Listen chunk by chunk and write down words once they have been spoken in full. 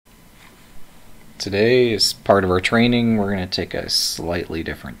Today, as part of our training, we're going to take a slightly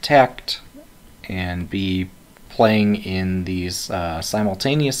different tact and be playing in these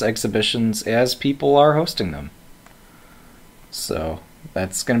simultaneous exhibitions as people are hosting them. So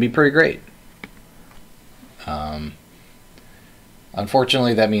that's going to be pretty great.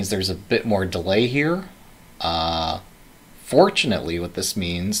 Unfortunately, that means there's a bit more delay here. Fortunately, what this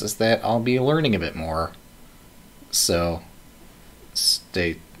means is that I'll be learning a bit more. So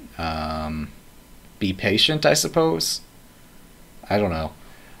be patient, I suppose. I don't know.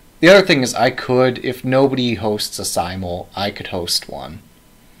 The other thing is I could, if nobody hosts a simul, I could host one.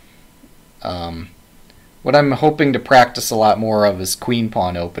 What I'm hoping to practice a lot more of is queen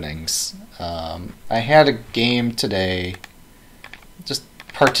pawn openings. I had a game today, just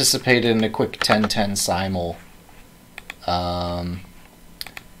participated in a quick 10-10 simul, and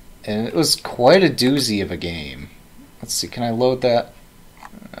it was quite a doozy of a game. Let's see, can I load that?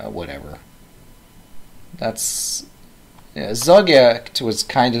 Whatever. That's... Yeah, Zugak was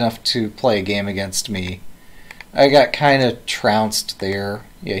kind enough to play a game against me. I got kind of trounced there.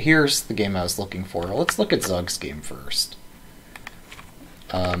 Yeah, here's the game I was looking for. Let's look at Zug's game first.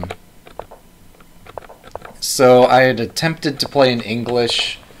 So I had attempted to play in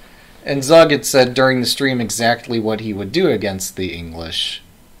English, and Zug had said during the stream exactly what he would do against the English.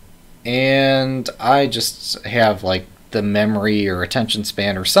 And I just have, like, the memory or attention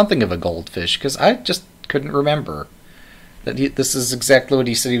span or something of a goldfish, because I just couldn't remember that this is exactly what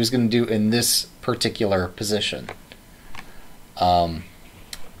he said he was going to do in this particular position. I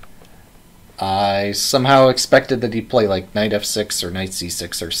somehow expected that he'd play like knight f6 or knight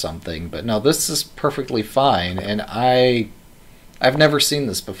c6 or something, but no, this is perfectly fine, and I've never seen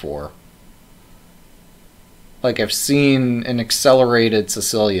this before. Like, I've seen an accelerated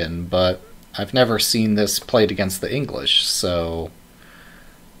Sicilian, but I've never seen this played against the English, so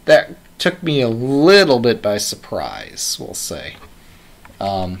that took me a little bit by surprise, we'll say.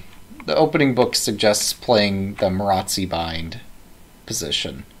 The opening book suggests playing the Marazzi bind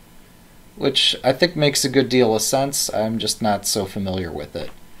position, which I think makes a good deal of sense. I'm just not so familiar with it.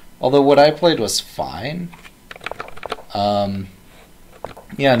 Although what I played was fine.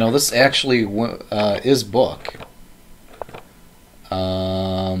 Yeah, no, this actually is book.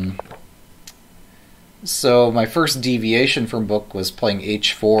 So my first deviation from book was playing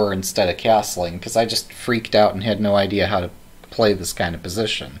h4 instead of castling, because I just freaked out and had no idea how to play this kind of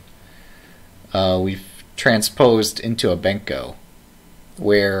position. We've transposed into a Benko,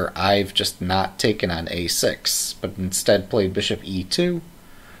 where I've just not taken on a6, but instead played bishop e2.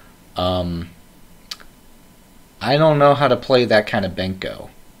 I don't know how to play that kind of Benko.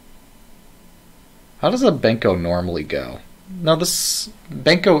 How does a Benko normally go? No, this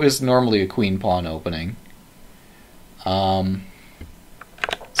Benko is normally a queen pawn opening. So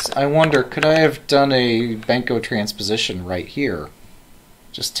I wonder, could I have done a Benko transposition right here?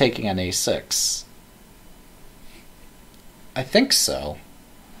 Just taking on a6. I think so.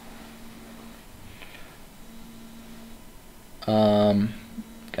 Got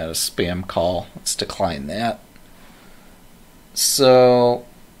a spam call. Let's decline that. So,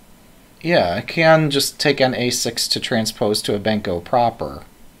 yeah, I can just take on a6 to transpose to a Benko proper.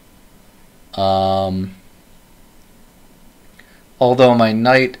 Although my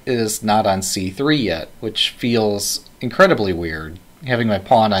knight is not on c3 yet, which feels incredibly weird, having my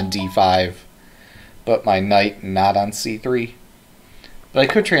pawn on d5, but my knight not on c3. But I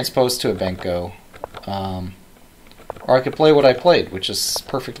could transpose to a Benko, or I could play what I played, which is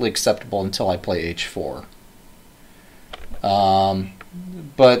perfectly acceptable until I play h4.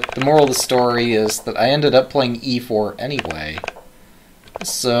 But the moral of the story is that I ended up playing e4 anyway,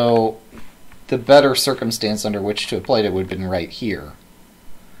 so the better circumstance under which to have played it would have been right here.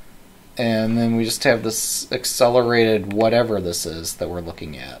 And then we just have this accelerated whatever this is that we're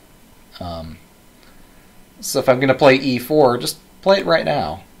looking at. So if I'm going to play e4, just play it right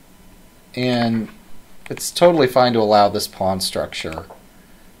now. And it's totally fine to allow this pawn structure,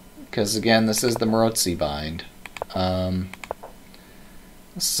 because again, this is the Marazzi bind.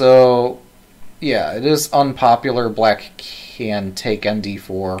 So, yeah, it is unpopular. Black can take on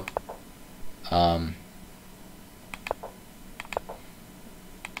d4.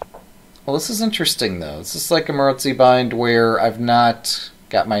 Well, this is interesting, though. This is like a Marazzi bind where I've not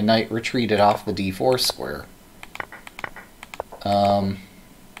got my knight retreated off the d4 square. Yeah,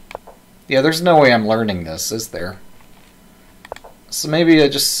 there's no way I'm learning this, is there? So maybe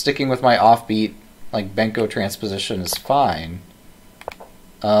just sticking with my offbeat, like, Benko transposition is fine.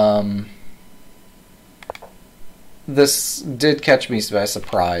 This did catch me by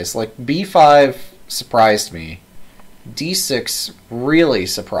surprise. Like, b5 surprised me. d6 really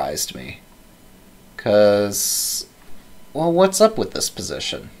surprised me. Because, well, what's up with this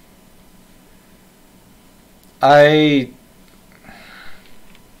position? I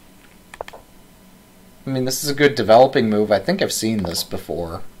mean, this is a good developing move. I think I've seen this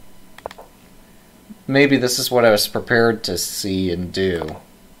before. Maybe this is what I was prepared to see and do.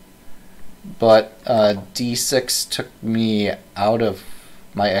 But d6 took me out of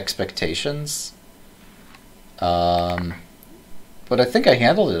my expectations. But I think I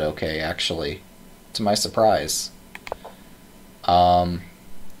handled it okay, actually, to my surprise. Yeah,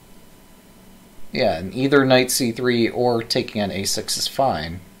 and either knight c3 or taking on a6 is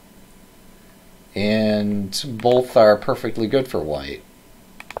fine. And both are perfectly good for white.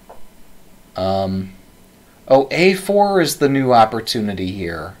 Oh, a4 is the new opportunity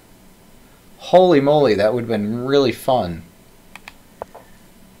here. Holy moly, that would have been really fun.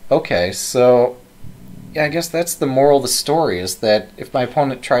 Okay, so yeah, I guess that's the moral of the story, is that if my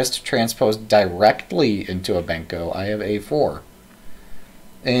opponent tries to transpose directly into a benko, I have a4.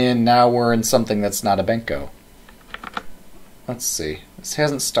 And now we're in something that's not a benko. Let's see. This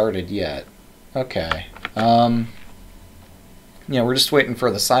hasn't started yet. Okay. Yeah, we're just waiting for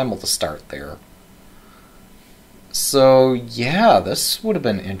the simul to start there. So, yeah, this would have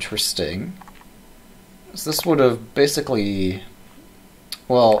been interesting. This would have basically...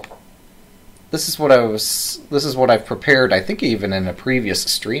 Well, this is what I've prepared. I think even in a previous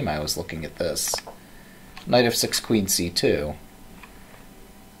stream I was looking at this. Knight f6, queen c2.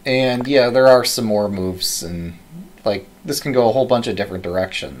 And yeah, there are some more moves, and like this can go a whole bunch of different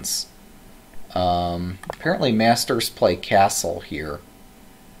directions. Apparently masters play castle here.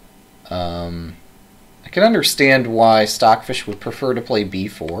 I can understand why Stockfish would prefer to play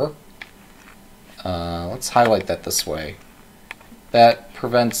b4. Let's highlight that this way. That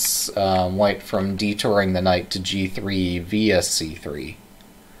prevents white from detouring the knight to g3 via c3.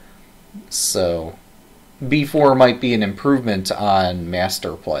 So b4 might be an improvement on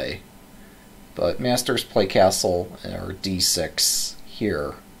master play, but masters play castle or d6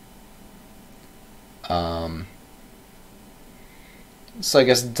 here. So I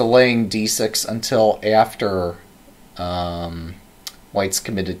guess delaying d6 until after white's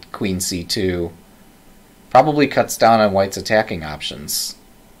committed queen c2 probably cuts down on white's attacking options.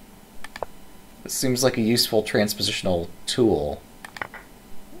 This seems like a useful transpositional tool.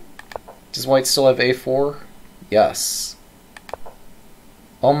 Does white still have a4? Yes.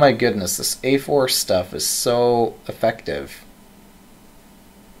 Oh my goodness, this a4 stuff is so effective.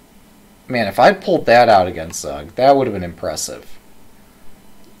 Man, if I'd pulled that out against Zug, that would have been impressive.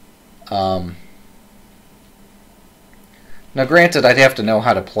 Now granted, I'd have to know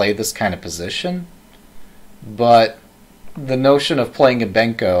how to play this kind of position, but the notion of playing a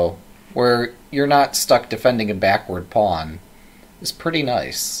benko where you're not stuck defending a backward pawn is pretty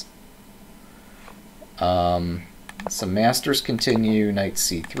nice. So masters continue, knight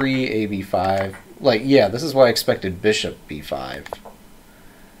c3, a b5. Like, yeah, this is why I expected bishop b5.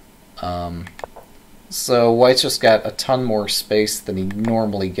 So white's just got a ton more space than he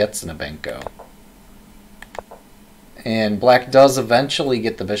normally gets in a benko. And black does eventually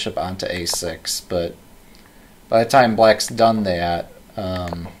get the bishop onto a6, but by the time black's done that,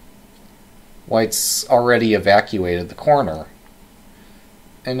 white's already evacuated the corner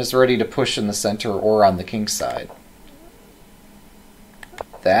and is ready to push in the center or on the king side.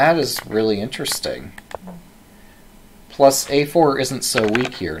 That is really interesting. Plus, a4 isn't so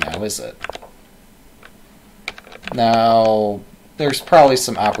weak here now, is it? Now, there's probably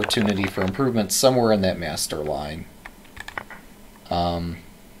some opportunity for improvement somewhere in that master line.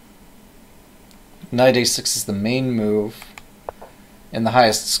 Knight a6 is the main move and the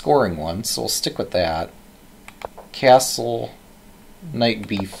highest scoring one, so we'll stick with that. Castle, knight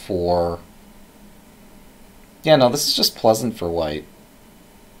b4. Yeah, no, this is just pleasant for white.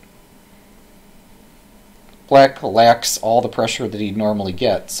 Black lacks all the pressure that he'd normally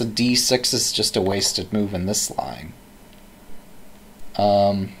get, so d6 is just a wasted move in this line.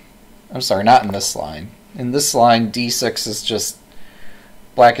 I'm sorry, not in this line. In this line, d6 is just...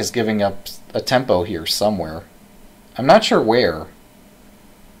 Black is giving up a tempo here somewhere. I'm not sure where.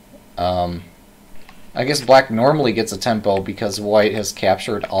 I guess black normally gets a tempo because white has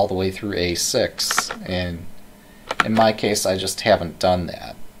captured all the way through a6, and in my case I just haven't done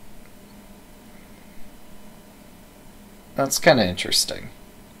that. That's kind of interesting.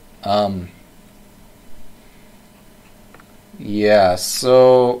 Yeah,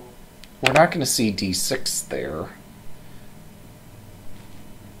 so we're not going to see d6 there.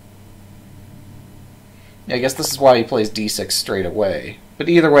 Yeah, I guess this is why he plays d6 straight away. But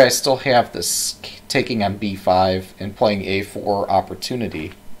either way, I still have this taking on b5 and playing a4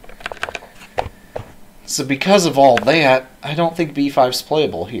 opportunity. So because of all that, I don't think b5's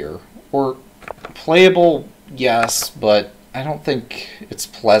playable here. Or playable, yes, but I don't think it's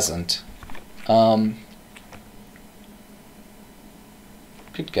pleasant. Good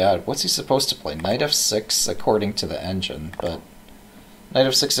God, what's he supposed to play? Knight f6 according to the engine, but Knight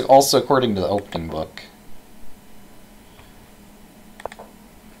f6 also according to the opening book.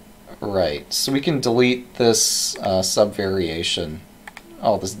 Right, so we can delete this sub-variation,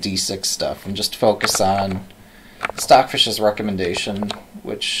 all this d6 stuff, and just focus on Stockfish's recommendation,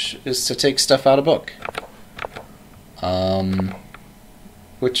 which is to take stuff out of book.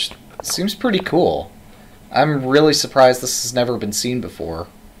 Which seems pretty cool. I'm really surprised this has never been seen before.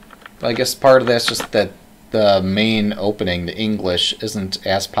 But I guess part of that's just that the main opening, the English, isn't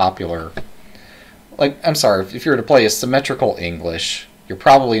as popular. Like, I'm sorry, if you were to play a symmetrical English, you're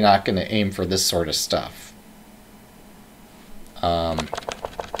probably not going to aim for this sort of stuff.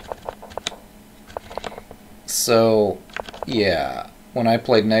 So, yeah, when I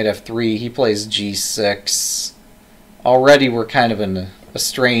played Knight f3, he plays g6. Already we're kind of in a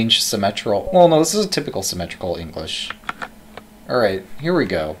strange symmetrical... Well, no, this is a typical symmetrical English. Alright, here we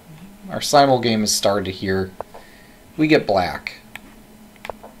go. Our simul game has started here. We get black.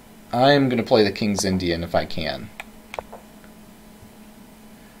 I'm going to play the King's Indian if I can.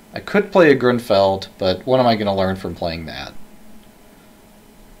 I could play a Grunfeld, but what am I going to learn from playing that?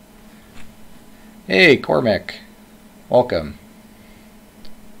 Hey, Cormac. Welcome.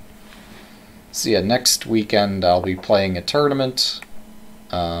 So yeah, next weekend I'll be playing a tournament.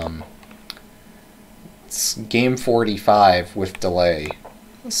 It's game 45 with delay.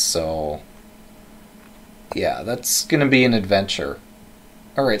 So, yeah, that's going to be an adventure.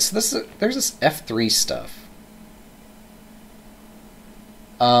 Alright, so there's this F3 stuff.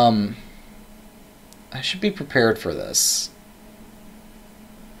 I should be prepared for this.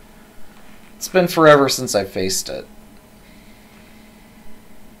 It's been forever since I faced it.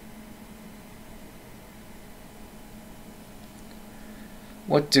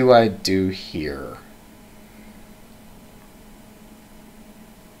 What do I do here?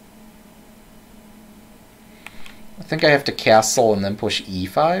 I think I have to castle and then push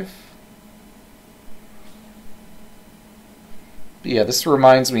e5. Yeah, this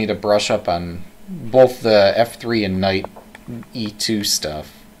reminds me to brush up on both the f3 and knight e2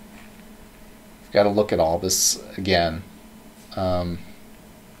 stuff. I've got to look at all this again. So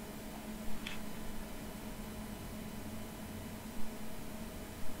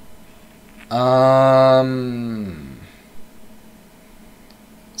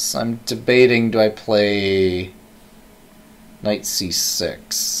I'm debating, do I play knight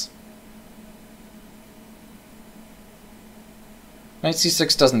c6? Knight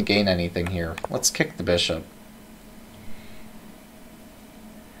c6 doesn't gain anything here. Let's kick the bishop.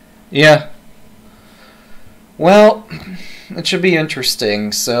 Yeah. Well, it should be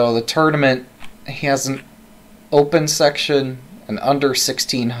interesting. So the tournament has an open section, an under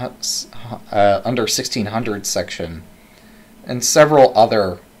 1600 section, and several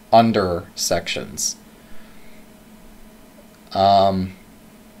other under sections.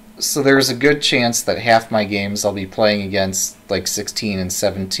 So there's a good chance that half my games I'll be playing against like 16 and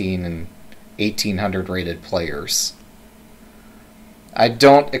 17 and 1800 rated players. I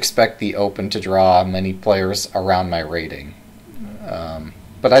don't expect the Open to draw many players around my rating,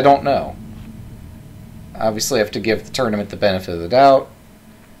 but I don't know. Obviously I have to give the tournament the benefit of the doubt.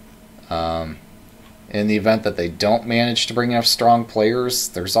 In the event that they don't manage to bring enough strong players,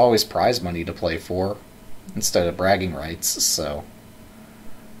 there's always prize money to play for instead of bragging rights, so...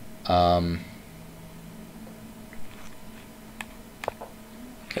 Okay,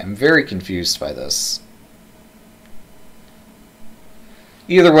 I'm very confused by this.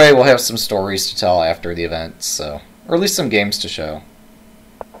 Either way, we'll have some stories to tell after the event, so... Or at least some games to show.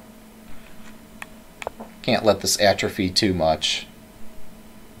 Can't let this atrophy too much.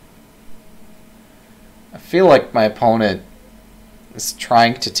 I feel like my opponent is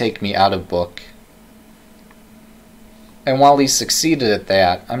trying to take me out of book. And while he succeeded at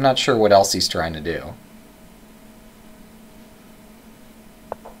that, I'm not sure what else he's trying to do.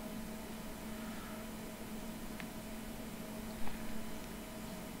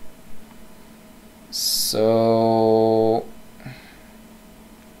 So...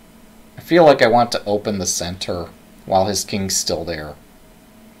 I feel like I want to open the center while his king's still there.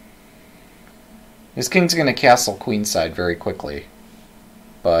 His king's going to castle queenside very quickly.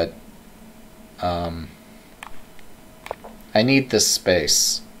 But... I need this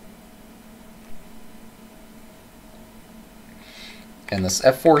space. And this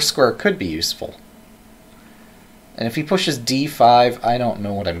f4 square could be useful. And if he pushes d5, I don't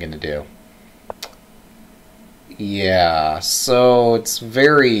know what I'm going to do. Yeah, so it's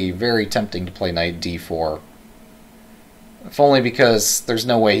very, very tempting to play knight d4. If only because there's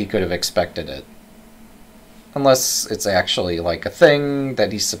no way he could have expected it. Unless it's actually like a thing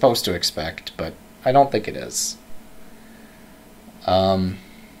that he's supposed to expect, but I don't think it is. Or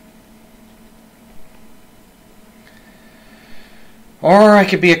I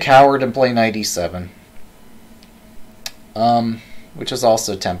could be a coward and play knight e7. Which is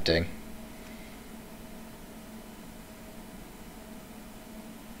also tempting.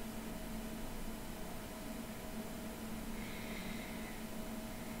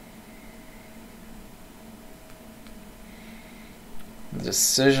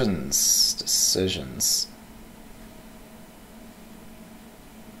 Decisions.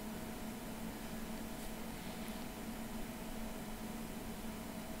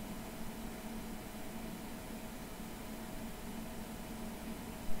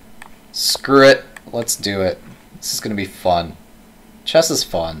 Screw it. Let's do it. This is going to be fun. Chess is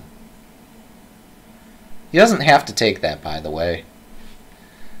fun. He doesn't have to take that, by the way.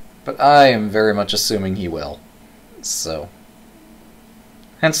 But I am very much assuming he will. So,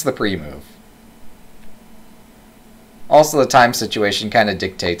 hence the pre-move. Also, the time situation kind of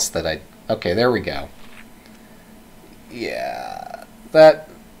dictates that I... Okay, there we go. Yeah, that,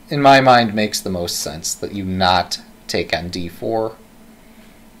 in my mind, makes the most sense, that you not take on d4.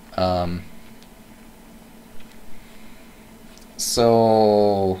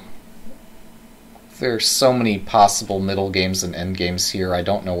 So there's so many possible middle games and end games here, I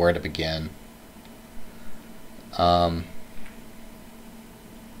don't know where to begin.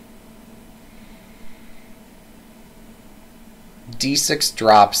 d6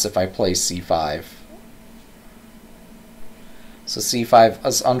 drops if I play c5. So c5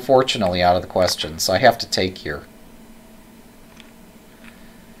 is unfortunately out of the question, so I have to take here.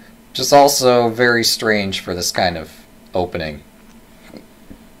 Which is also very strange for this kind of opening.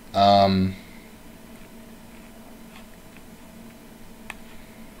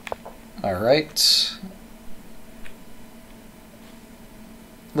 Alright.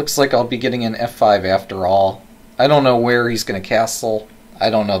 Looks like I'll be getting an f5 after all. I don't know where he's going to castle. I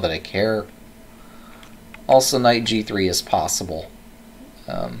don't know that I care. Also, knight g3 is possible.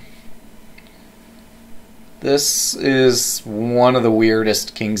 This is one of the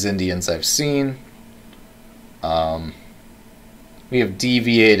weirdest King's Indians I've seen. We have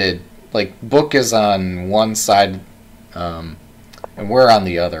deviated, like, book is on one side, and we're on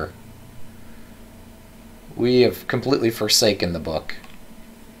the other. We have completely forsaken the book.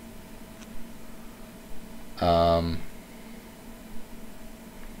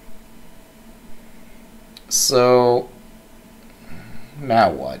 So,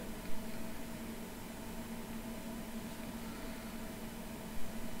 now what?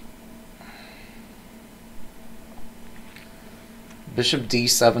 Bishop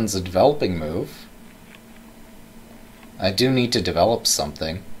d7 is a developing move. I do need to develop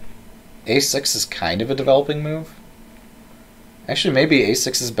something. a6 is kind of a developing move. Actually, maybe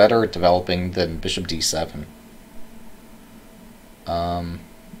a6 is better at developing than bishop d7.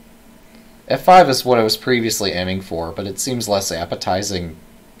 f5 is what I was previously aiming for, but it seems less appetizing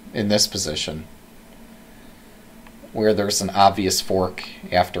in this position, where there's an obvious fork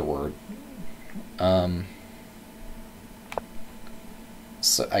afterward.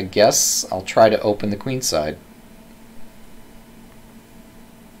 So I guess I'll try to open the queenside.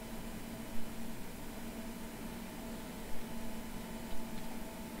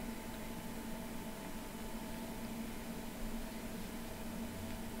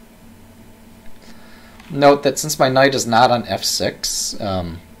 Note that since my knight is not on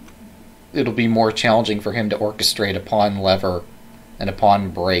f6, it'll be more challenging for him to orchestrate a pawn lever and a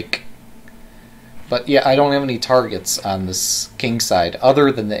pawn break. But yeah, I don't have any targets on this king side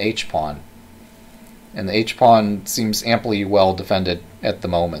other than the h-pawn. And the h-pawn seems amply well defended at the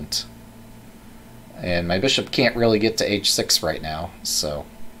moment. And my bishop can't really get to h6 right now, so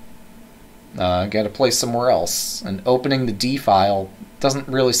I gotta play somewhere else. And opening the d-file doesn't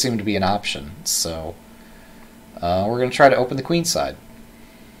really seem to be an option, so we're gonna try to open the queenside.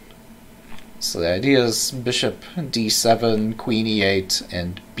 So the idea is bishop d7, queen e8,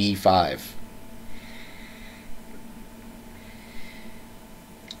 and b5.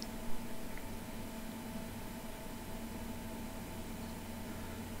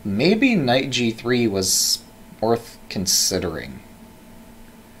 Maybe knight g3 was worth considering.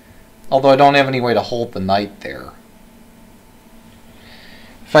 Although I don't have any way to hold the knight there.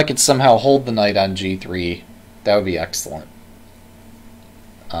 If I could somehow hold the knight on g3, that would be excellent.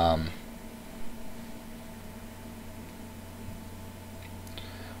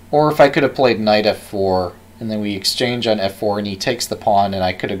 Or if I could have played knight f4 and then we exchange on f4, and he takes the pawn, and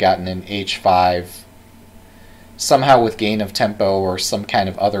I could have gotten an h5, somehow with gain of tempo or some kind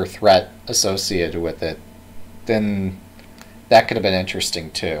of other threat associated with it. Then that could have been interesting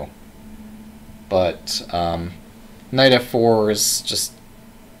too. But knight f4 is just,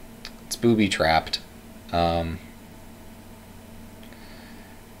 it's booby-trapped. And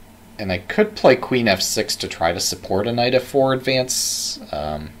I could play queen f6 to try to support a knight f4 advance,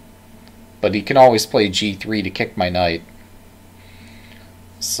 but he can always play g3 to kick my knight.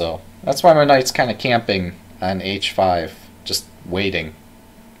 So that's why my knight's kind of camping on h5, just waiting,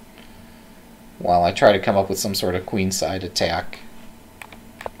 while I try to come up with some sort of queenside attack.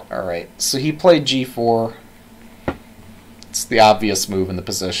 Alright, so he played g4. It's the obvious move in the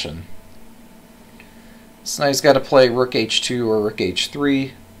position. So now he's got to play rook h2 or rook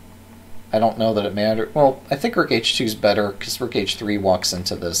h3. I don't know that it matters. Well, I think rook h2 is better because rook h3 walks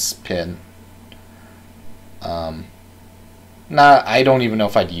into this pin. I don't even know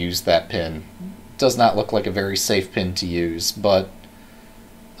if I'd use that pin. It does not look like a very safe pin to use, but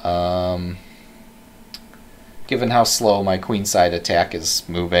given how slow my queenside attack is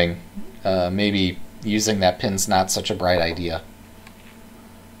moving, maybe using that pin's not such a bright idea.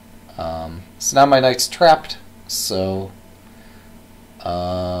 So now my knight's trapped, so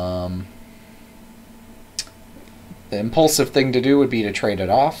the impulsive thing to do would be to trade it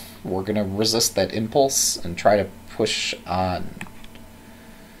off. We're going to resist that impulse and try to push on.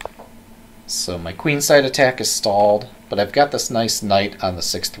 So my queenside attack is stalled, but I've got this nice knight on the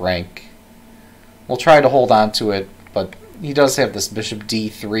 6th rank. We'll try to hold on to it, but he does have this bishop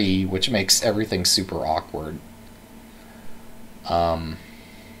d3, which makes everything super awkward.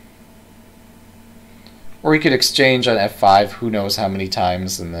 Or he could exchange on f5 who knows how many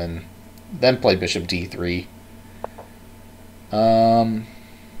times, and then play bishop d3.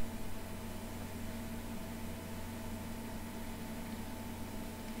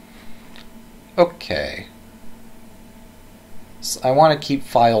 Okay. So I want to keep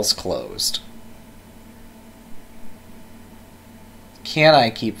files closed. Can I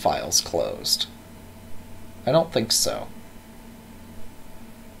keep files closed? I don't think so.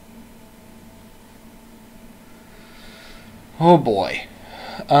 Oh boy.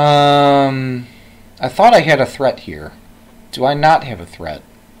 I thought I had a threat here. Do I not have a threat?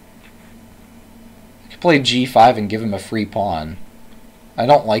 I could play g5 and give him a free pawn. I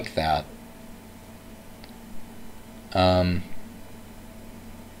don't like that. Yeah,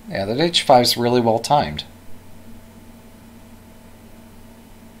 that h5 is really well timed.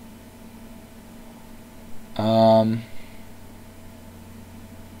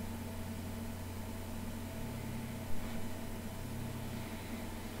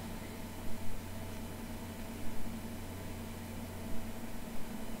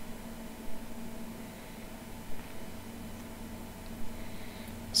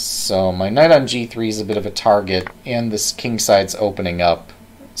 So my knight on g3 is a bit of a target, and this kingside's opening up,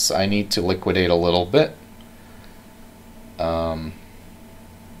 so I need to liquidate a little bit.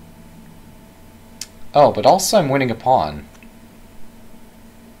 Oh, but also I'm winning a pawn.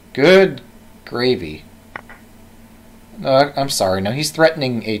 Good gravy. No, I'm sorry, no, he's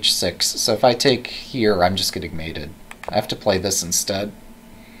threatening h6, so if I take here, I'm just getting mated. I have to play this instead.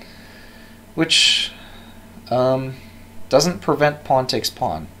 Which doesn't prevent pawn takes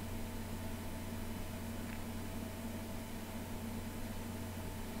pawn.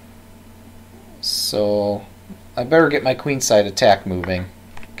 So I better get my queenside attack moving,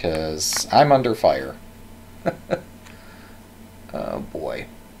 because I'm under fire. Oh boy.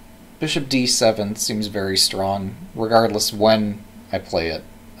 Bishop d7 seems very strong, regardless when I play it.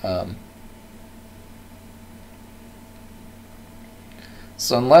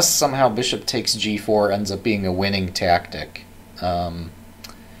 So unless somehow bishop takes g4 ends up being a winning tactic, we're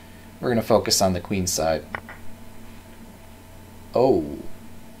going to focus on the queen side. Oh,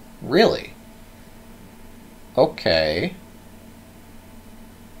 really? Okay.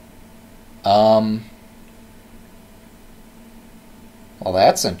 Well,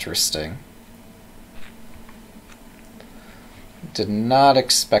 that's interesting. Did not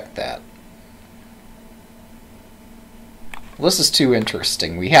expect that. Well, this is too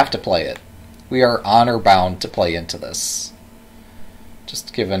interesting. We have to play it. We are honor bound to play into this.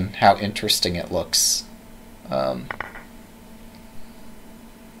 Just given how interesting it looks.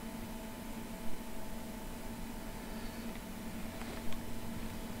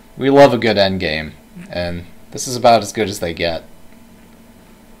 We love a good endgame, and this is about as good as they get.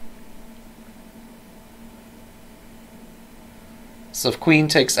 So if queen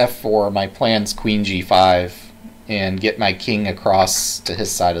takes f4, my plan's queen g5, and get my king across to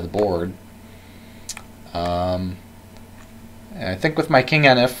his side of the board. And I think with my king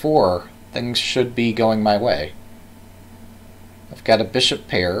on f4, things should be going my way. I've got a bishop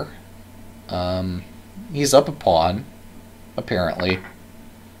pair. He's up a pawn, apparently.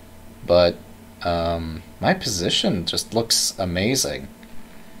 But my position just looks amazing.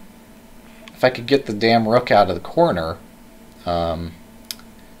 If I could get the damn rook out of the corner,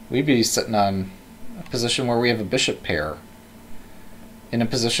 we'd be sitting on a position where we have a bishop pair, in a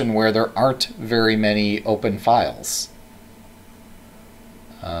position where there aren't very many open files.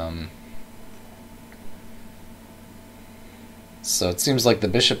 So it seems like the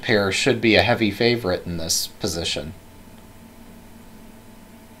bishop pair should be a heavy favorite in this position.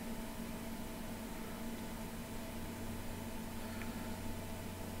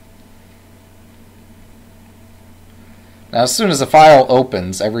 Now, as soon as a file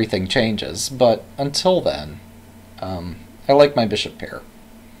opens, everything changes, but until then, I like my bishop pair.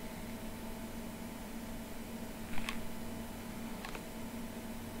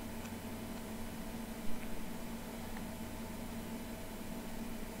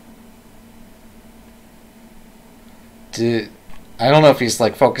 I don't know if he's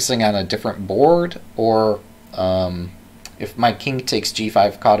like focusing on a different board, or if my king takes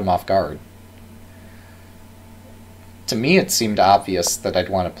g5 caught him off guard. To me, it seemed obvious that I'd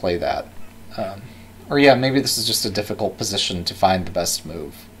want to play that. Or yeah, maybe this is just a difficult position to find the best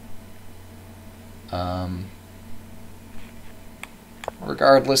move.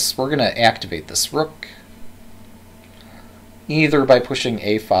 Regardless, we're going to activate this rook, either by pushing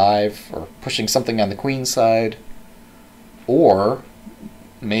a5 or pushing something on the queen side, or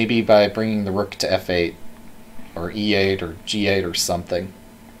maybe by bringing the rook to f8 or e8 or g8 or something.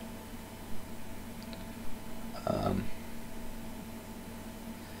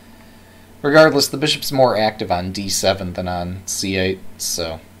 Regardless, the bishop's more active on d7 than on c8,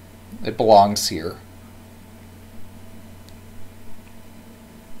 so it belongs here.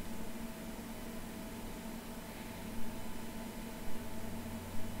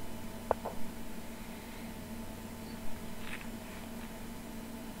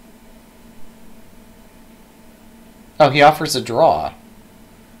 Oh, he offers a draw.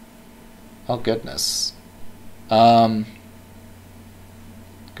 Oh, goodness.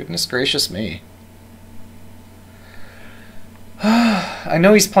 Goodness gracious me. I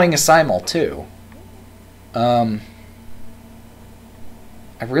know he's playing a simul, too. I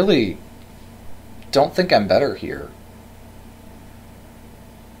really don't think I'm better here.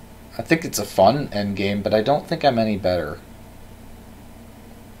 I think it's a fun endgame, but I don't think I'm any better.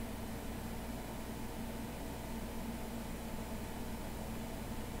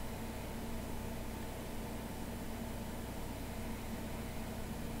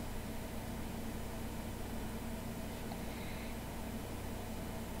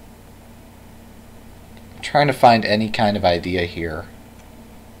 Trying to find any kind of idea here.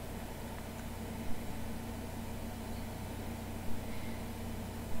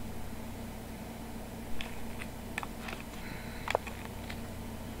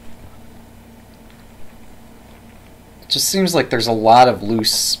 It just seems like there's a lot of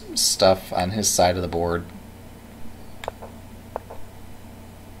loose stuff on his side of the board.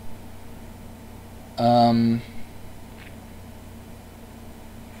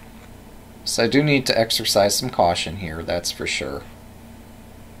 So I do need to exercise some caution here, that's for sure.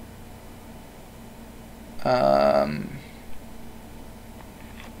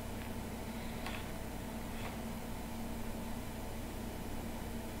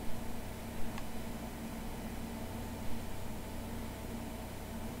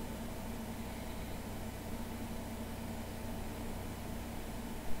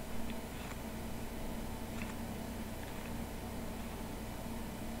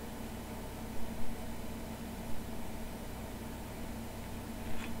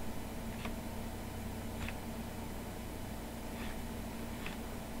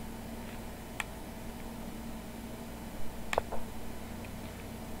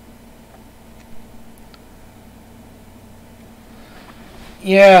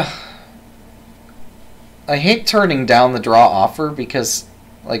 Yeah, I hate turning down the draw offer because,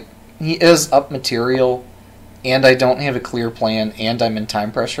 like, he is up material, and I don't have a clear plan, and I'm in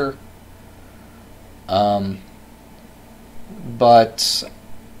time pressure. But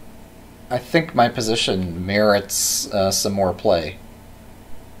I think my position merits some more play.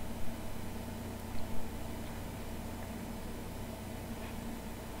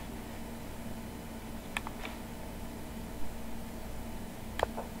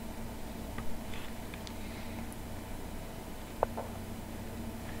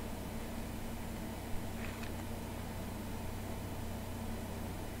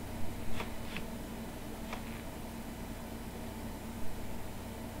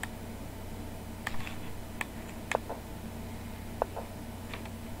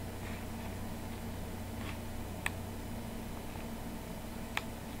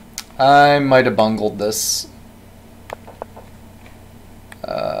 I might have bungled this.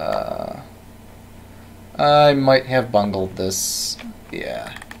 I might have bungled this.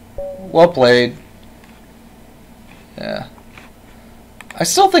 Yeah. Well played. Yeah. I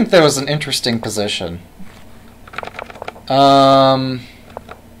still think that was an interesting position.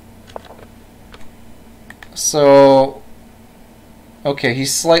 So, okay,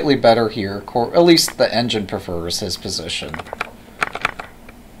 he's slightly better here. At least the engine prefers his position.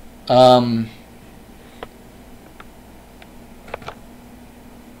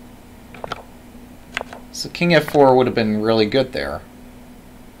 So king f4 would have been really good there.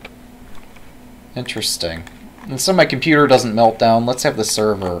 Interesting. And so my computer doesn't melt down. Let's have the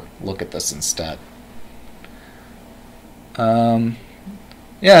server look at this instead.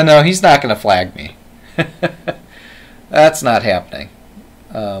 Yeah, no, he's not going to flag me. That's not happening.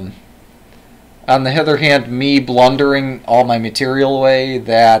 On the other hand, me blundering all my material away,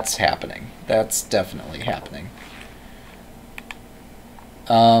 that's happening. That's definitely happening.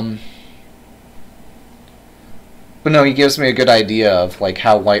 But no, he gives me a good idea of like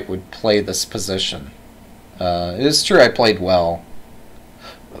how white would play this position. It is true I played well.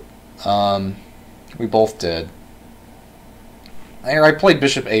 We both did. I played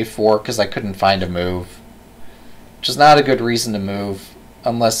bishop a4 because I couldn't find a move, which is not a good reason to move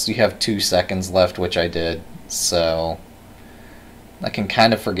unless you have 2 seconds left, which I did. So I can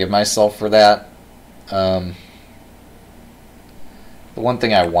kind of forgive myself for that. The one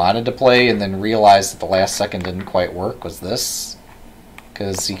thing I wanted to play and then realized that the last second didn't quite work was this,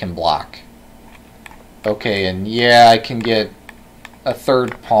 because he can block. Okay, and yeah, I can get a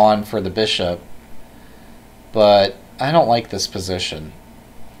third pawn for the bishop, but I don't like this position.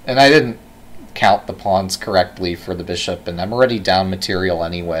 And I didn't count the pawns correctly for the bishop, and I'm already down material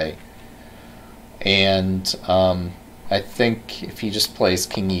anyway. And I think if he just plays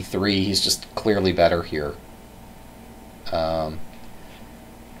king e3, he's just clearly better here.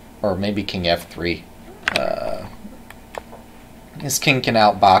 Or maybe king f3. His king can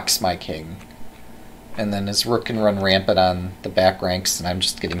outbox my king. And then his rook can run rampant on the back ranks, and I'm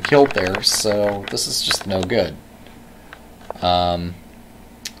just getting killed there, so this is just no good.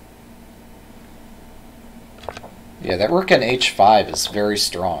 Yeah, that rook on h5 is very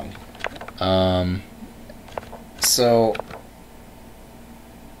strong.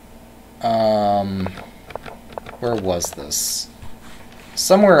 Where was this?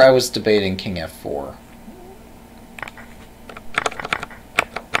 Somewhere I was debating king f4.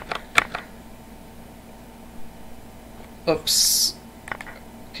 Oops.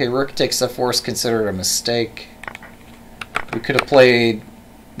 Okay, rook takes f4 is considered a mistake. We could have played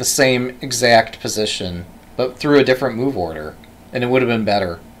the same exact position, but through a different move order, and it would have been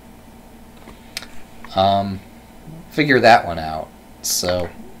better. Figure that one out. So,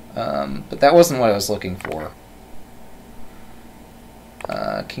 but that wasn't what I was looking for.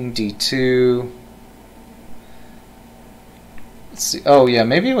 King d2. Let's see. Oh yeah,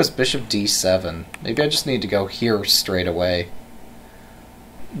 maybe it was bishop d7. Maybe I just need to go here straight away.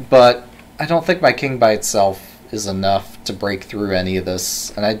 But I don't think my king by itself is enough to break through any of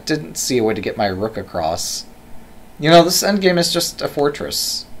this, and I didn't see a way to get my rook across. You know, this endgame is just a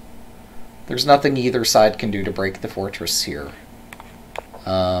fortress. There's nothing either side can do to break the fortress here.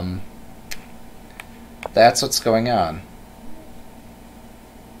 That's what's going on.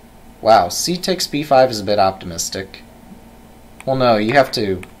 Wow, c takes b5 is a bit optimistic. Well, no, you have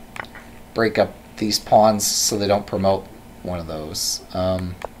to break up these pawns so they don't promote one of those.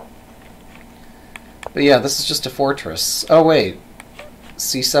 But yeah, this is just a fortress. Oh wait,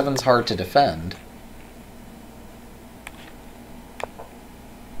 c7's hard to defend.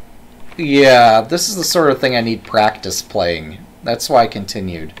 Yeah, this is the sort of thing I need practice playing. That's why I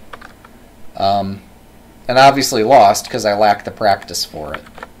continued. And obviously lost because I lack the practice for it.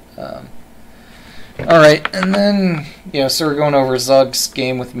 Alright, and then, so we're going over Zug's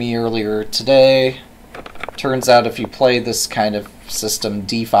game with me earlier today. Turns out if you play this kind of system,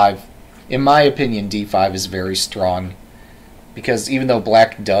 d5, in my opinion, d5 is very strong. Because even though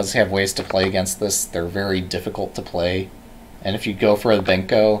black does have ways to play against this, they're very difficult to play. And if you go for a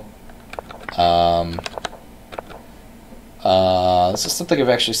Benko, this is something I've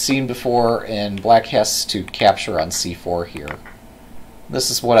actually seen before, and black has to capture on c4 here. This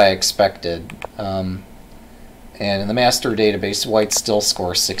is what I expected. And in the master database, white still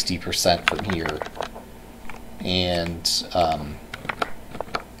scores 60% from here. And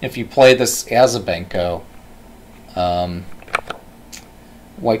if you play this as a Benko,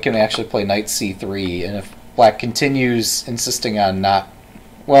 white can actually play knight c3, and if black continues insisting on not...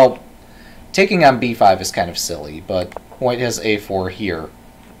 Well, taking on b5 is kind of silly, but white has a4 here.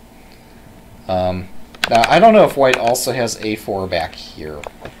 Now, I don't know if white also has a4 back here.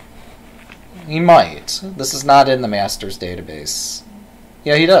 He might. This is not in the master's database.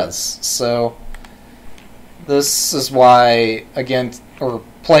 Yeah, he does. So, this is why, again, or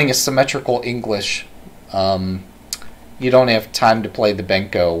playing a symmetrical English, you don't have time to play the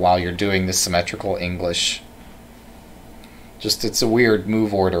Benko while you're doing the symmetrical English. Just, it's a weird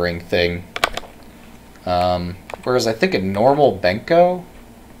move ordering thing. Whereas I think a normal Benko...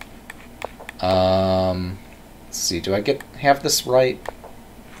 let's see, do I have this right?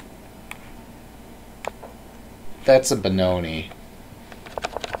 That's a Benoni.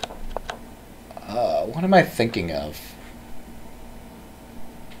 What am I thinking of?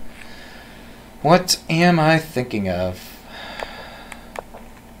 What am I thinking of?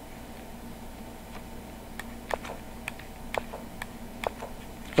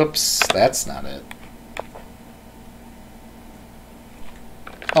 Oops, that's not it.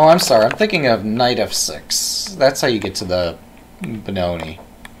 Oh, I'm sorry. I'm thinking of knight f6. That's how you get to the Benoni.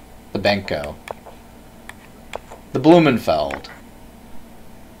 The Benko. The Blumenfeld.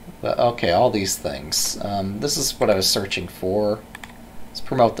 Okay, all these things. This is what I was searching for. Let's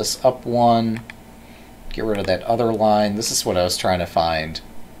promote this up one. Get rid of that other line. This is what I was trying to find.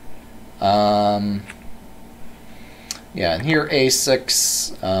 Yeah, and here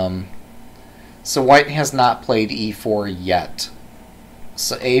a6. So white has not played e4 yet.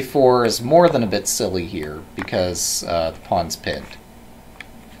 So a4 is more than a bit silly here because the pawn's pinned.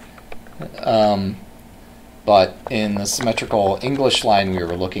 But in the symmetrical English line we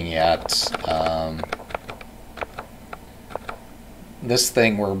were looking at, this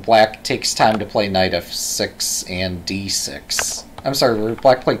thing where black takes time to play knight f6 and d6. I'm sorry, where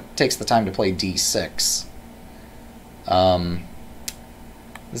black takes the time to play d6.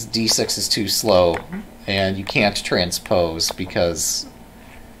 This d6 is too slow, and you can't transpose because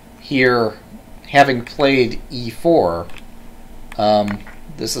here, having played e4,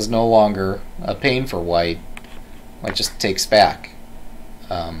 this is no longer a pain for white. White just takes back.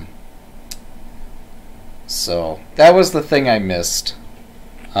 So that was the thing I missed.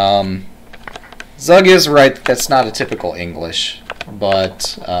 Zug is right that that's not a typical English,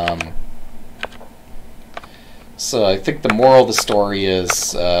 but so I think the moral of the story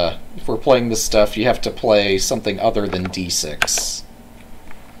is if we're playing this stuff, you have to play something other than d6.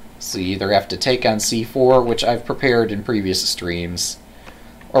 So you either have to take on c4, which I've prepared in previous streams,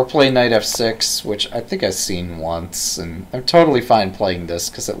 or play knight f6, which I think I've seen once, and I'm totally fine playing this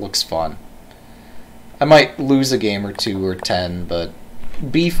because it looks fun. I might lose a game or 2 or 10, but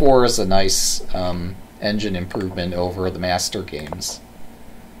b4 is a nice engine improvement over the master games,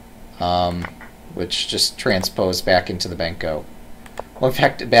 which just transpose back into the Benko. Well, in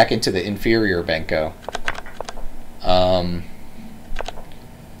fact, back into the inferior Benko.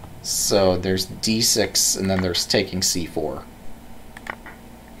 So there's d6, and then there's taking c4.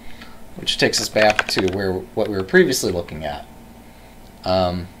 Which takes us back to what we were previously looking at.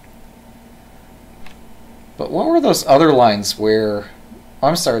 But what were those other lines where... Oh,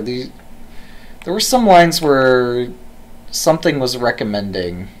 I'm sorry, there were some lines where something was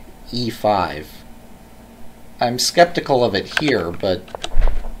recommending e5. I'm skeptical of it here, but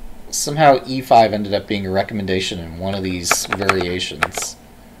somehow e5 ended up being a recommendation in one of these variations.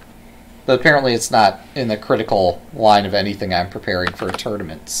 But apparently it's not in the critical line of anything I'm preparing for a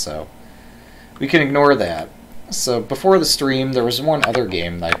tournament, so we can ignore that. So before the stream, there was one other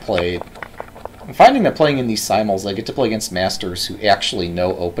game that I played. I'm finding that playing in these simuls, I get to play against masters who actually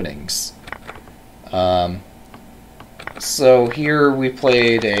know openings. So here we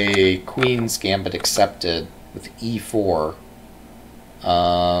played a Queen's Gambit Accepted with e4,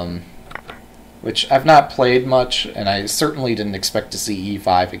 which I've not played much, and I certainly didn't expect to see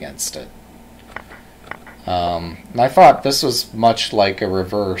e5 against it. And I thought this was much like a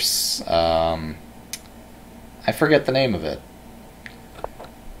reverse, I forget the name of it,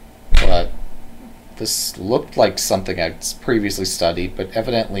 but this looked like something I'd previously studied, but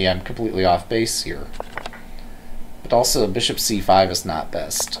evidently I'm completely off base here. But also bishop c5 is not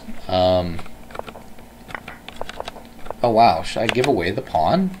best. Oh wow, should I give away the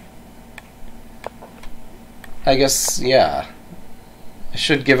pawn? I guess, yeah. I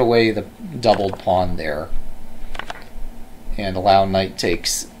should give away the doubled pawn there and allow knight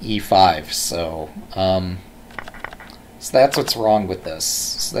takes e5. So that's what's wrong with this.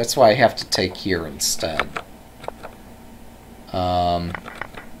 So that's why I have to take here instead. Or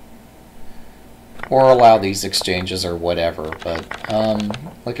allow these exchanges or whatever. But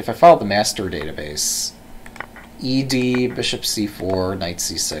like if I follow the master database, ed, bishop c4, knight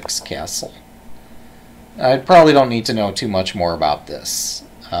c6, castle. I probably don't need to know too much more about this.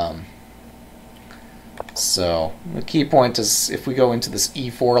 So the key point is if we go into this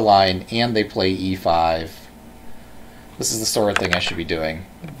e4 line and they play e5, this is the sort of thing I should be doing.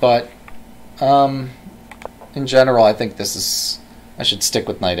 But in general, I think I should stick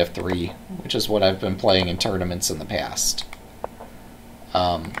with knight f3, which is what I've been playing in tournaments in the past.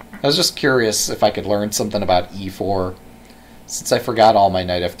 I was just curious if I could learn something about e4, since I forgot all my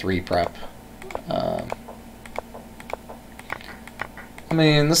knight f3 prep. I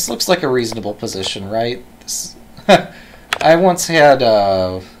mean, this looks like a reasonable position, right? I once had,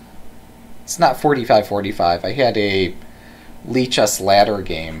 it's not 45-45, I had a Lee chess ladder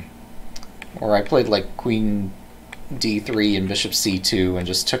game where I played like queen d3 and bishop c2 and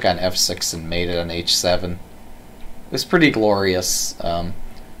just took on f6 and made it on h7. It was pretty glorious. Or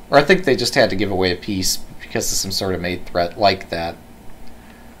I think they just had to give away a piece because of some sort of mate threat like that.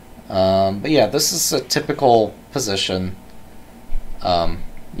 But yeah, this is a typical position.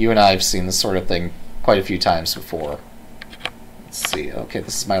 You and I have seen this sort of thing quite a few times before. Let's see. Okay,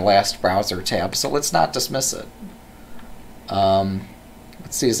 this is my last browser tab, so let's not dismiss it.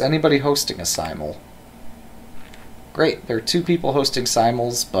 Let's see, is anybody hosting a simul? Great, there are 2 people hosting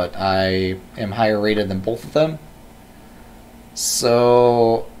simuls, but I am higher rated than both of them.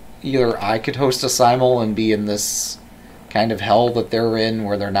 So either I could host a simul and be in this kind of hell that they're in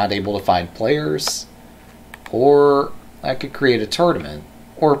where they're not able to find players, or I could create a tournament,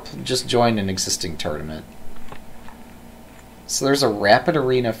 or just join an existing tournament. So there's a rapid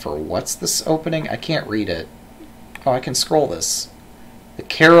arena for what's this opening? I can't read it. Oh, I can scroll this. The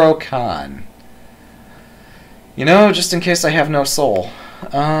Caro Khan. You know, just in case I have no soul.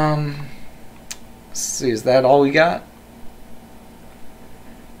 Let's see, is that all we got?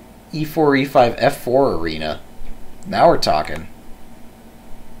 E4, E5, F4 arena. Now we're talking.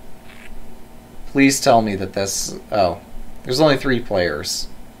 Please tell me that this... Oh, there's only 3 players.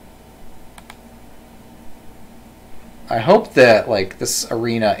 I hope that, like, this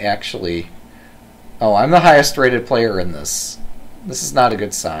arena actually... Oh, I'm the highest rated player in this. This is not a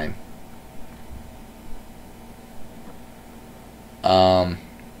good sign.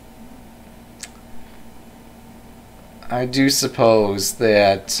 I do suppose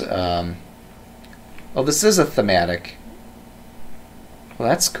that... oh, this is a thematic. Well,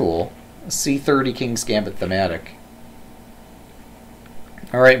 that's cool. A C30 King's Gambit thematic.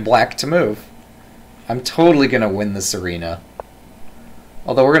 Alright, black to move. I'm totally going to win this arena.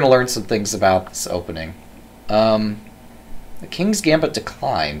 Although we're going to learn some things about this opening. The King's Gambit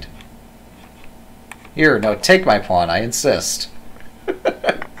declined. Here, no, take my pawn, I insist.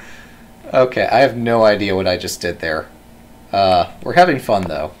 Okay, I have no idea what I just did there. We're having fun,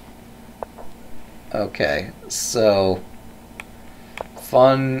 though. Okay, so...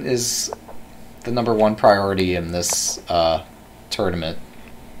 Fun is the #1 priority in this tournament.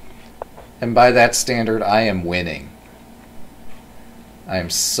 And by that standard, I am winning. I am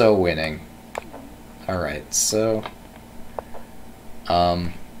so winning. Alright, so...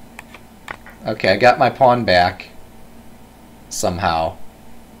 okay, I got my pawn back. Somehow.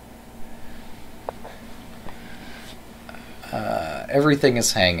 Everything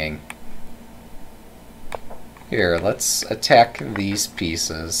is hanging. Here, let's attack these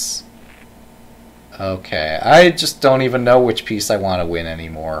pieces. Okay, I just don't even know which piece I want to win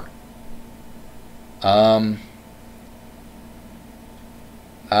anymore. I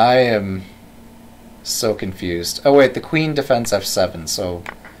am so confused. Oh wait, the queen defends f7, so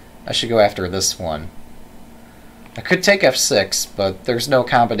I should go after this one. I could take f6, but there's no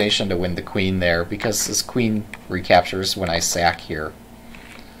combination to win the queen there because this queen recaptures when I sack here.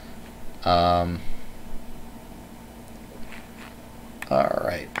 Alright,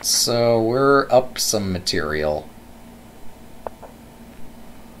 so we're up some material.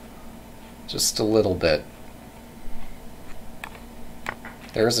 Just a little bit.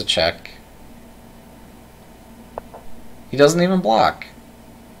 There's a check. He doesn't even block.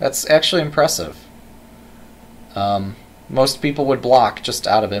 That's actually impressive. Most people would block just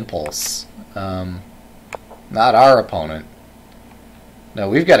out of impulse. Not our opponent. No,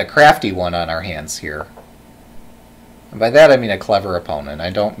 we've got a crafty one on our hands here. And by that I mean a clever opponent. I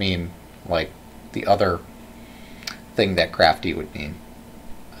don't mean, like, the other thing that crafty would mean.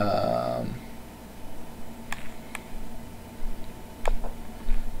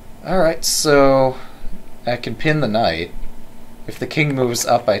 Alright, so I can pin the knight. If the king moves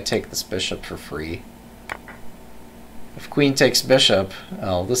up, I take this bishop for free. If queen takes bishop,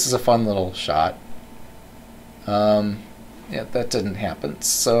 oh, this is a fun little shot. Yeah, that didn't happen,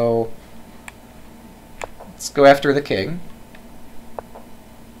 so let's go after the king.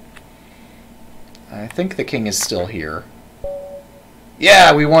 I think the king is still here.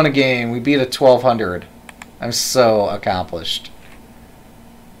 Yeah, we won a game. We beat a 1200. I'm so accomplished.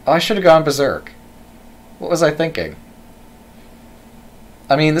 Oh, I should have gone berserk. What was I thinking?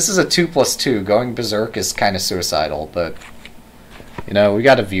 I mean, this is a 2+2. Going berserk is kind of suicidal, but, you know, we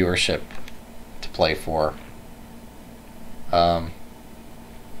got a viewership to play for. Got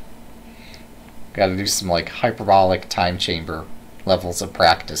to do some, like, hyperbolic time chamber levels of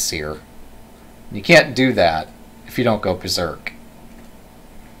practice here. You can't do that if you don't go berserk.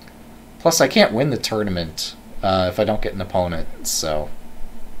 Plus, I can't win the tournament if I don't get an opponent, so...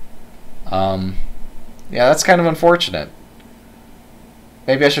 yeah, that's kind of unfortunate.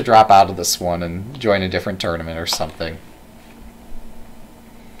 Maybe I should drop out of this one and join a different tournament or something.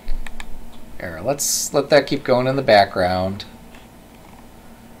 Here, let's let that keep going in the background.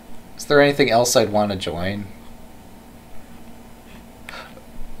 Is there anything else I'd want to join?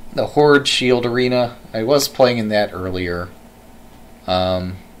 The Horde Shield Arena. I was playing in that earlier.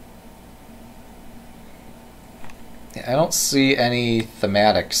 I don't see any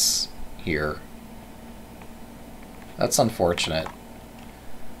thematics here. That's unfortunate.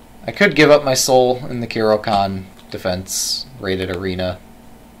 I could give up my soul in the Kirokon Defense rated arena.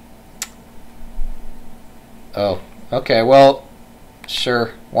 Oh, okay, well,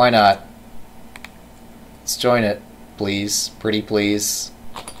 sure, why not? Let's join it, please, pretty please.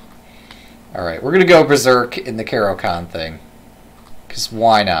 Alright, we're gonna go berserk in the Kirokon thing. Because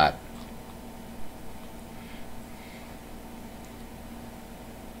why not?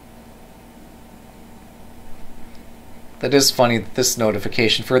 That is funny that this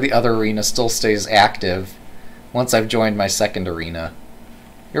notification for the other arena still stays active once I've joined my second arena.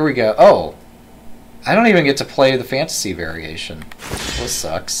 Here we go. Oh! I don't even get to play the fantasy variation. This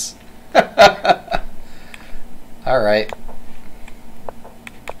sucks. Alright.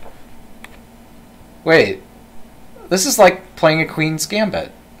 Wait. This is like playing a Queen's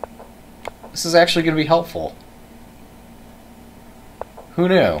Gambit. This is actually going to be helpful. Who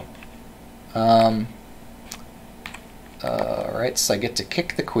knew? Alright, so I get to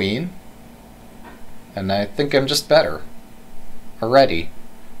kick the queen. And I think I'm just better. Already.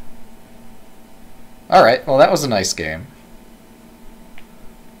 Alright, well that was a nice game.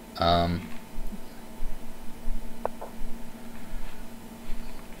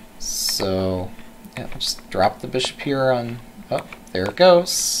 So, yeah, I'll just drop the bishop here on... Oh, there it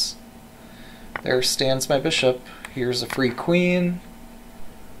goes. There stands my bishop. Here's a free queen.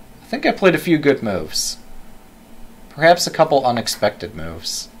 I think I played a few good moves. Perhaps a couple unexpected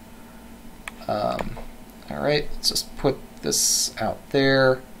moves. Alright, let's just put this out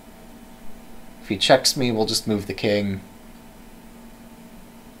there. If he checks me, we'll just move the king.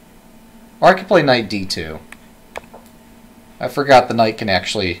 Or I could play knight d2. I forgot the knight can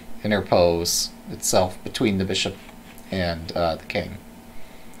actually interpose itself between the bishop and the king.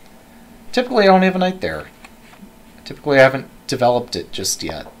 Typically I don't have a knight there. Typically I haven't developed it just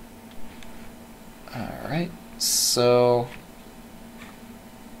yet. Alright, so...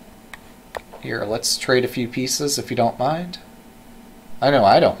 Here, let's trade a few pieces if you don't mind. I know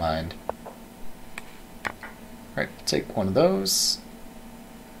I don't mind. Alright, take one of those.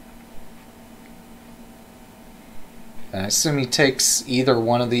 And I assume he takes either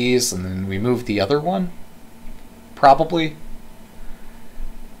one of these and then we move the other one? Probably.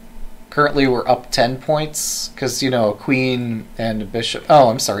 Currently we're up 10 points, because, you know, a queen and a bishop... Oh,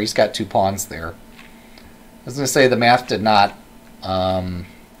 I'm sorry, he's got 2 pawns there. I was going to say the math did not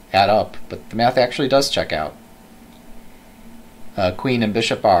add up, but the math actually does check out. Queen and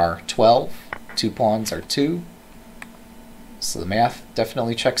bishop are 12, 2 pawns are 2. So the math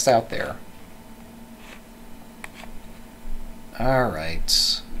definitely checks out there.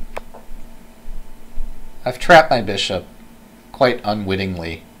 Alright. I've trapped my bishop quite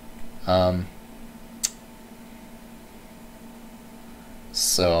unwittingly.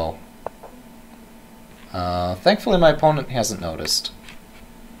 Thankfully my opponent hasn't noticed.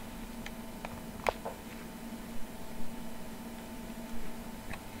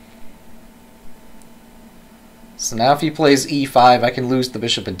 So now if he plays e5, I can lose the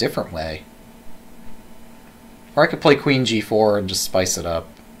bishop a different way. Or I could play queen g4 and just spice it up.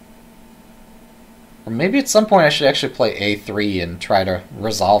 Or maybe at some point I should actually play a3 and try to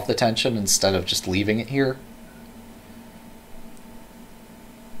resolve the tension instead of just leaving it here.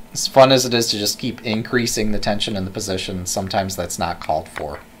 As fun as it is to just keep increasing the tension in the position, sometimes that's not called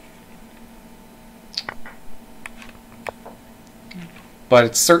for. But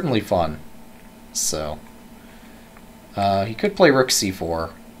it's certainly fun. So, he could play rook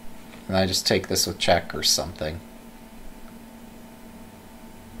c4, and I just take this with check or something.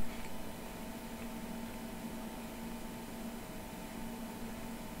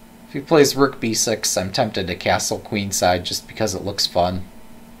 If he plays rook b6, I'm tempted to castle queenside just because it looks fun.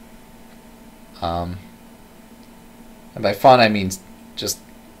 And by fun, I mean just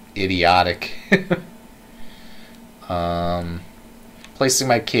idiotic. Placing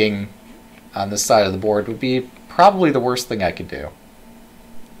my king on this side of the board would be probably the worst thing I could do.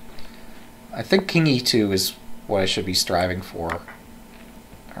 I think king e2 is what I should be striving for.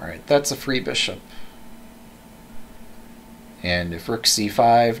 Alright, that's a free bishop. And if rook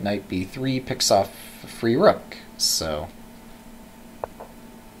c5, knight b3 picks off a free rook. So,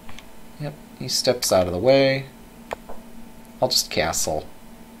 yep, he steps out of the way. I'll just castle.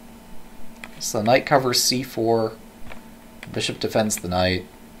 So the knight covers c4. The bishop defends the knight.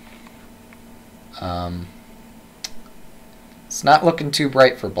 It's not looking too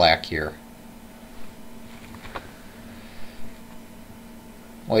bright for black here.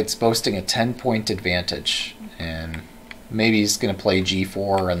 White's boasting a 10-point advantage, and maybe he's going to play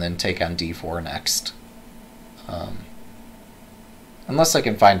g4 and then take on d4 next. Unless I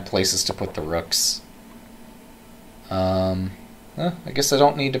can find places to put the rooks. I guess I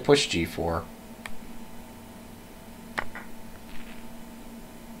don't need to push g4.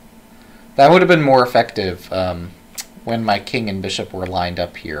 That would have been more effective when my king and bishop were lined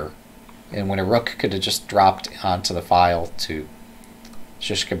up here, and when a rook could have just dropped onto the file to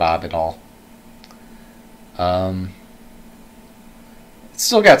shish kebab it all. It's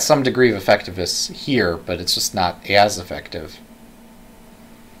still got some degree of effectiveness here, but it's just not as effective.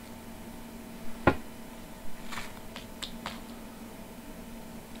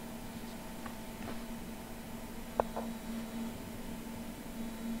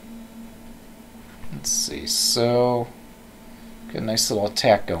 Let's see, so get a nice little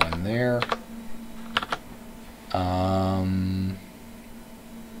attack going there.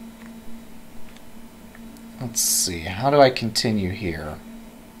 Let's see, how do I continue here?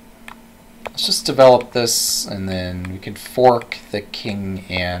 Let's just develop this, and then we can fork the king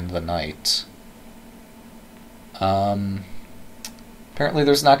and the knight. Apparently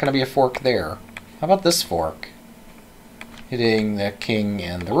there's not going to be a fork there. How about this fork? Hitting the king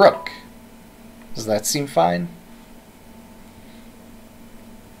and the rook. Does that seem fine?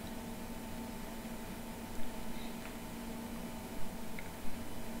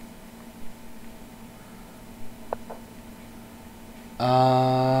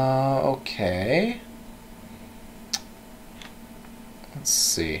 Okay. Let's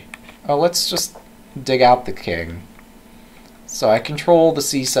see. Oh, let's just dig out the king. So I control the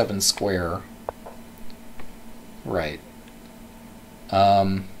c7 square. Right.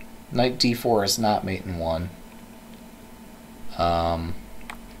 Knight d4 is not mate in 1.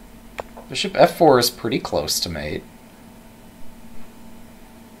 Bishop f4 is pretty close to mate.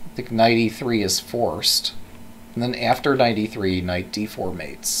 I think knight e3 is forced. And then after knight e3, knight d4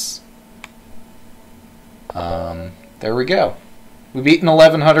 mates. There we go. We've beaten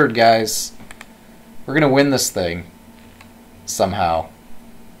 1100, guys. We're going to win this thing. Somehow.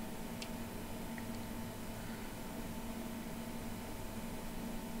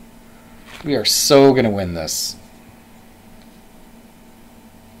 We are so going to win this.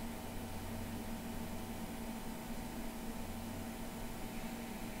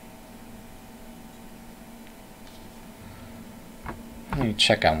 Let me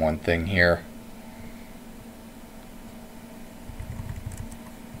check on one thing here.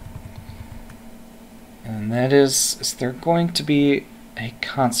 And that is there going to be a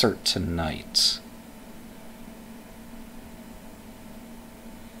concert tonight?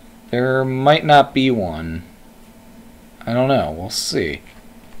 There might not be one. I don't know. We'll see.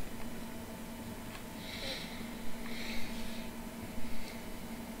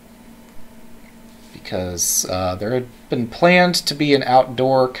 Because there had been planned to be an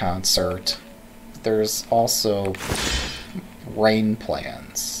outdoor concert. There's also rain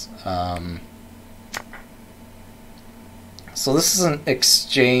plans. So this is an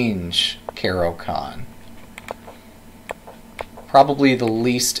exchange Caro-Kann. Probably the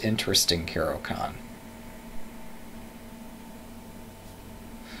least interesting Caro-Kann.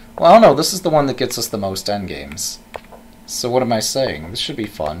 Well, I don't know. This is the one that gets us the most endgames. So what am I saying? This should be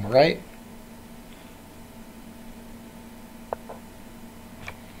fun, right?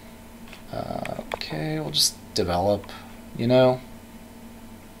 Okay, we'll just develop, you know.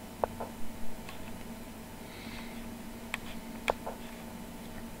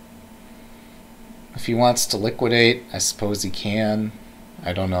 If he wants to liquidate, I suppose he can.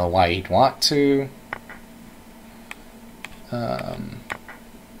 I don't know why he'd want to.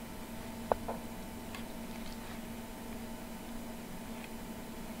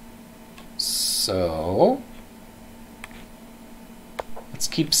 So Let's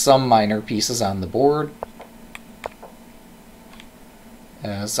keep some minor pieces on the board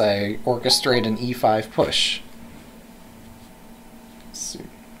as I orchestrate an e5 push. Let's see.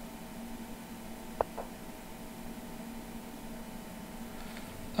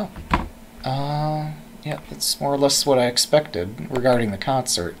 Oh, yeah, that's more or less what I expected regarding the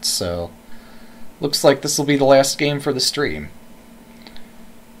concert, so looks like this will be the last game for the stream.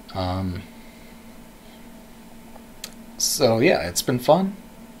 So yeah, it's been fun.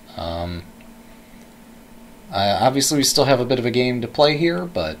 Obviously we still have a bit of a game to play here,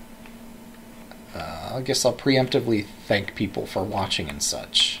 but I guess I'll preemptively thank people for watching and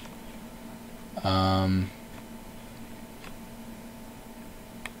such. Alright,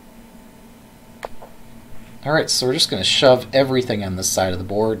 so we're just going to shove everything on this side of the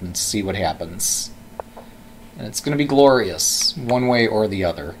board and see what happens. And it's going to be glorious, one way or the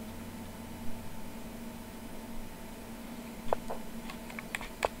other.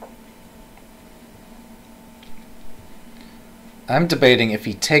 I'm debating if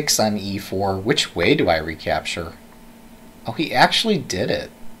he takes on e4, which way do I recapture? Oh, he actually did it.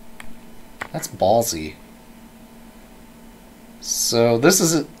 That's ballsy. So this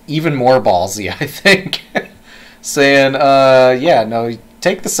is even more ballsy, I think. Saying, yeah, no,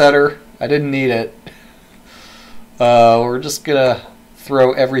 take the setter. I didn't need it. We're just gonna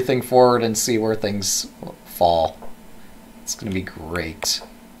throw everything forward and see where things fall. It's gonna be great.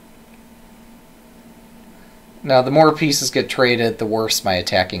 Now, the more pieces get traded, the worse my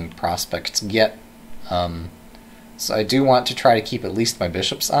attacking prospects get. So I do want to try to keep at least my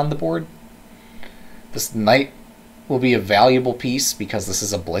bishops on the board. This knight will be a valuable piece because this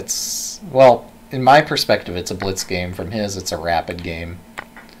is a blitz. Well, in my perspective, it's a blitz game. From his, it's a rapid game.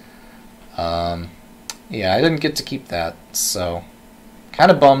 Yeah, I didn't get to keep that, so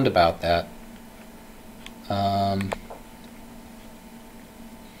kind of bummed about that.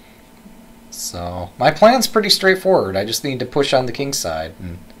 So my plan's pretty straightforward. I just need to push on the king side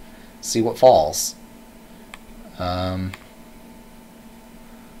and see what falls.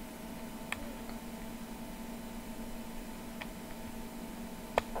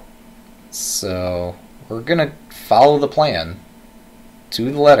 So we're gonna follow the plan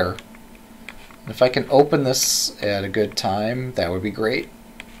to the letter. If I can open this at a good time, that would be great.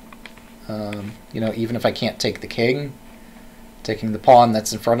 You know, even if I can't take the king, taking the pawn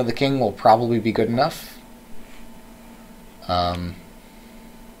that's in front of the king will probably be good enough.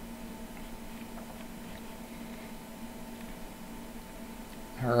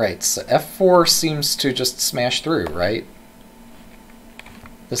 Alright, so f4 seems to just smash through, right?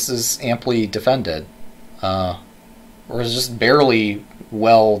 This is amply defended. Or is just barely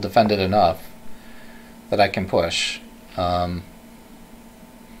well defended enough that I can push.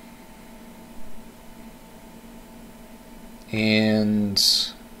 And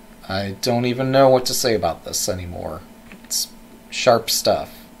I don't even know what to say about this anymore. It's sharp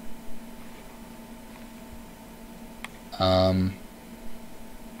stuff.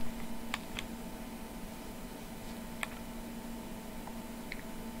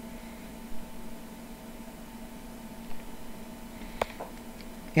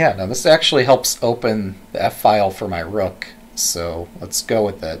 Yeah, now this actually helps open the f-file for my rook, so let's go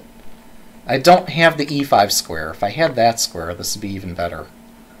with it. I don't have the e5 square. If I had that square, this would be even better.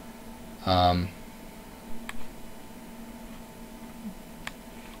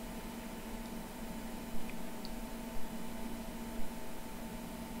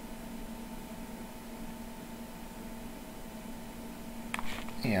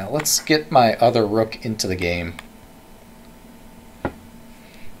 Yeah, let's get my other rook into the game.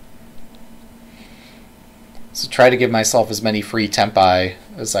 So try to give myself as many free tempi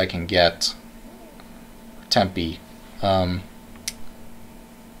as I can get. Tempi. Oh,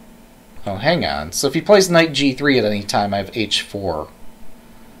 hang on. So if he plays knight g3 at any time, I have h4.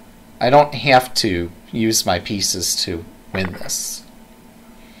 I don't have to use my pieces to win this.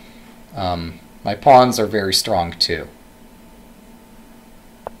 My pawns are very strong too.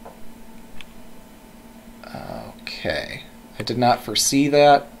 Okay. I did not foresee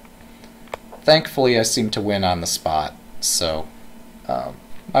that. Thankfully, I seem to win on the spot, so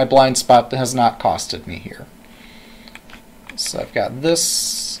my blind spot has not costed me here. So I've got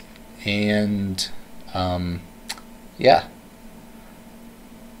this, and yeah.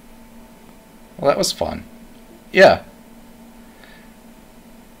 Well, that was fun. Yeah.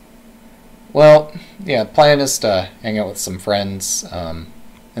 Well, yeah, the plan is to hang out with some friends, and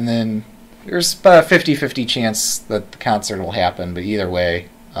then there's about a 50-50 chance that the concert will happen, but either way,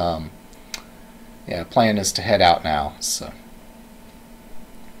 yeah, plan is to head out now, so.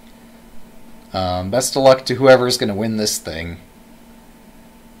 Best of luck to whoever's going to win this thing.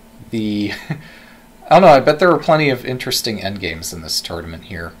 the... I don't know, I bet there are plenty of interesting endgames in this tournament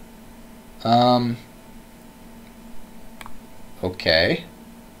here. Okay.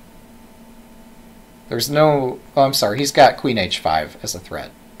 There's no... Oh, I'm sorry, he's got queen h5 as a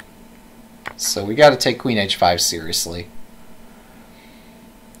threat. So we gotta take queen h5 seriously.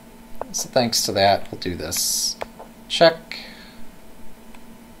 So thanks to that, we'll do this. Check.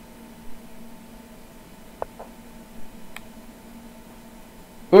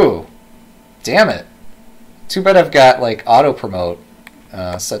 Ooh. Damn it. Too bad I've got, like, auto-promote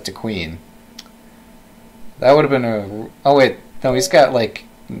set to queen. That would have been a... Oh, wait. No, he's got, like,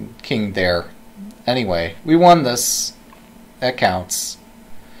 king there. Anyway, we won this. That counts.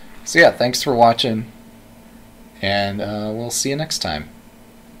 So yeah, thanks for watching. And we'll see you next time.